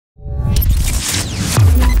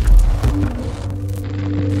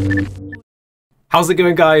How's it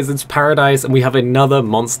going, guys? It's Paradise and we have another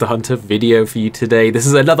Monster Hunter video for you today. This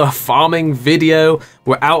is another farming video.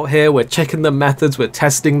 We're out here, we're checking the methods, we're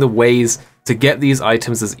testing the ways to get these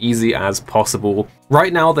items as easy as possible.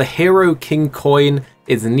 Right now, the Hero King coin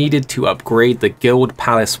is needed to upgrade the Guild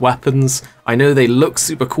Palace weapons. I know they look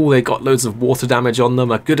super cool, they got loads of water damage on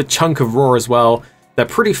them, a good chunk of raw as well. They're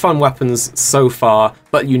pretty fun weapons so far,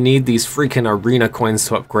 but you need these freaking arena coins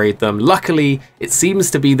to upgrade them. Luckily, it seems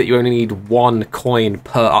to be that you only need 1 coin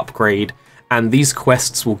per upgrade, and these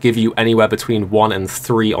quests will give you anywhere between 1 and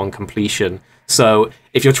 3 on completion. So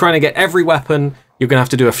if you're trying to get every weapon, you're going to have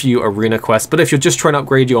to do a few arena quests, but if you're just trying to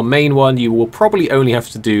upgrade your main one, you will probably only have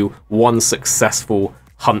to do 1 successful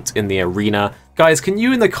hunt in the arena. Guys, can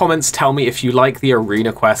you in the comments tell me if you like the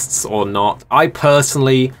arena quests or not? I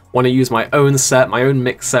personally want to use my own set, my own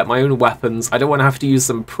mix set, my own weapons. I don't want to have to use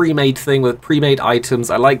some pre-made thing with pre-made items.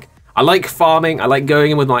 I like farming, I like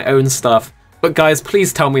going in with my own stuff. But guys,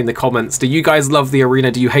 please tell me in the comments, do you guys love the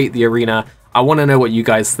arena? Do you hate the arena? I want to know what you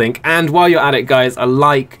guys think. And while you're at it, guys, a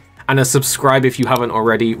like and a subscribe if you haven't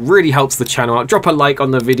already really helps the channel out. Drop a like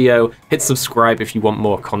on the video, hit subscribe if you want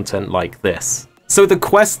more content like this. So the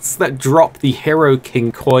quests that drop the Hero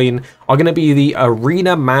King coin are going to be the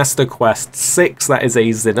Arena Master Quest 6, that is a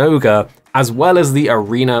Zinogre, as well as the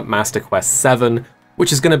Arena Master Quest 7,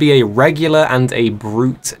 which is going to be a regular and a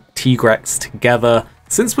brute Tigrex together.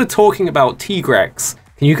 Since we're talking about Tigrex,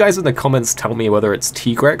 can you guys in the comments tell me whether it's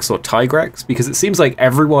Tigrex or Tigrex? Because it seems like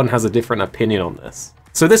everyone has a different opinion on this.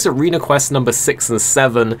 So this Arena Quest number 6 and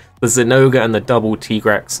 7, the Zinogre and the double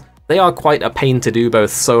Tigrex, they are quite a pain to do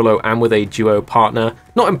both solo and with a duo partner.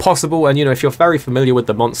 Not impossible, and you know, if you're very familiar with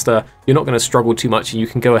the monster, you're not going to struggle too much and you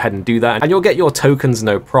can go ahead and do that, and you'll get your tokens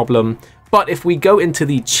no problem. But if we go into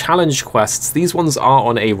the challenge quests, these ones are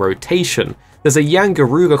on a rotation. There's a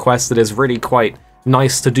Yangaruga quest that is really quite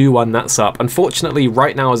nice to do when that's up. Unfortunately,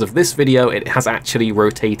 right now as of this video, it has actually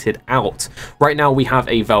rotated out. Right now we have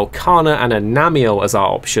a Velkhana and a Namiel as our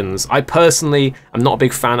options. I personally am not a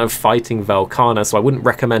big fan of fighting Velkhana, so I wouldn't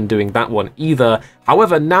recommend doing that one either.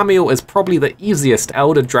 However, Namiel is probably the easiest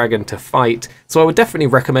Elder Dragon to fight, so I would definitely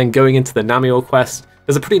recommend going into the Namiel quest.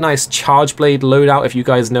 There's a pretty nice Charge Blade loadout if you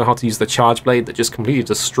guys know how to use the Charge Blade that just completely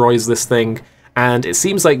destroys this thing, and it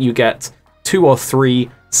seems like you get 2 or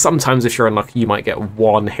 3. Sometimes if you're unlucky, you might get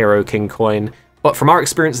 1 Hero King coin. But from our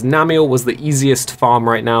experience, Namiel was the easiest farm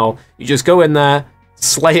right now. You just go in there,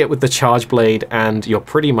 slay it with the Charge Blade, and you're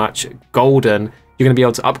pretty much golden. You're going to be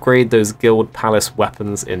able to upgrade those Guild Palace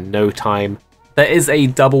weapons in no time. There is a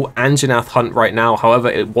double Anjanath hunt right now, however,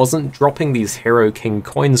 it wasn't dropping these Hero King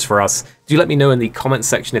coins for us. Do let me know in the comment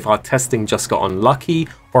section if our testing just got unlucky,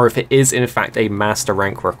 or if it is in fact a master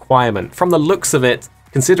rank requirement. From the looks of it,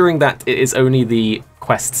 considering that it is only the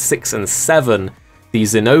Quest 6 and 7, the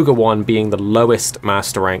Zinogre one being the lowest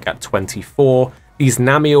master rank at 24, these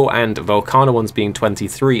Namiel and Velkhana ones being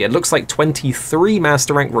 23, it looks like 23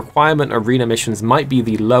 master rank requirement arena missions might be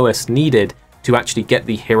the lowest needed to actually get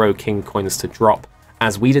the Hero King coins to drop,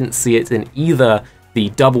 as we didn't see it in either the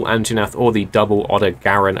double Anjanath or the double Otter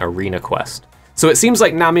Garen arena quest. So it seems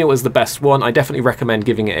like Namiel is the best one. I definitely recommend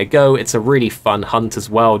giving it a go. It's a really fun hunt as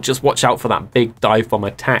well. Just watch out for that big dive bomb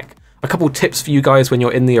attack. A couple tips for you guys when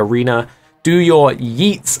you're in the arena. Do your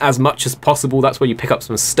yeets as much as possible. That's where you pick up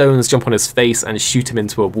some stones, jump on his face, and shoot him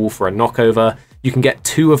into a wall for a knockover. You can get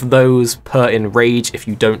 2 of those per enrage if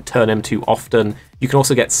you don't turn him too often. You can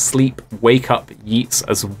also get sleep, wake up yeets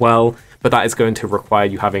as well, but that is going to require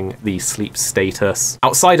you having the sleep status.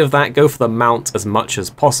 Outside of that, go for the mount as much as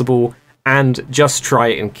possible, and just try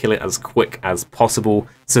and kill it as quick as possible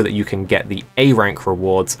so that you can get the A rank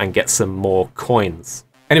rewards and get some more coins.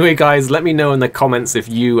 Anyway guys, let me know in the comments if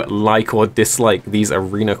you like or dislike these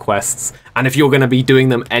arena quests, and if you're going to be doing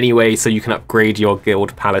them anyway so you can upgrade your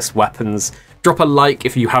Guild Palace weapons. Drop a like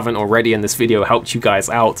if you haven't already and this video helped you guys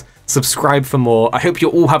out. Subscribe for more. I hope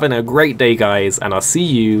you're all having a great day, guys, and I'll see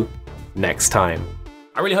you next time.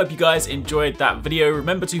 I really hope you guys enjoyed that video.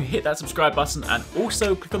 Remember to hit that subscribe button and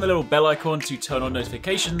also click on the little bell icon to turn on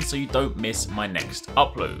notifications so you don't miss my next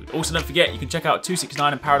upload. Also, don't forget you can check out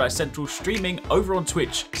 269 and Paradise Central streaming over on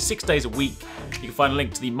Twitch 6 days a week. You can find a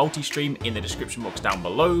link to the multi-stream in the description box down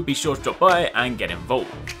below. Be sure to drop by and get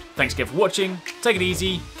involved. Thanks again for watching. Take it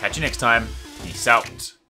easy. Catch you next time. Peace out.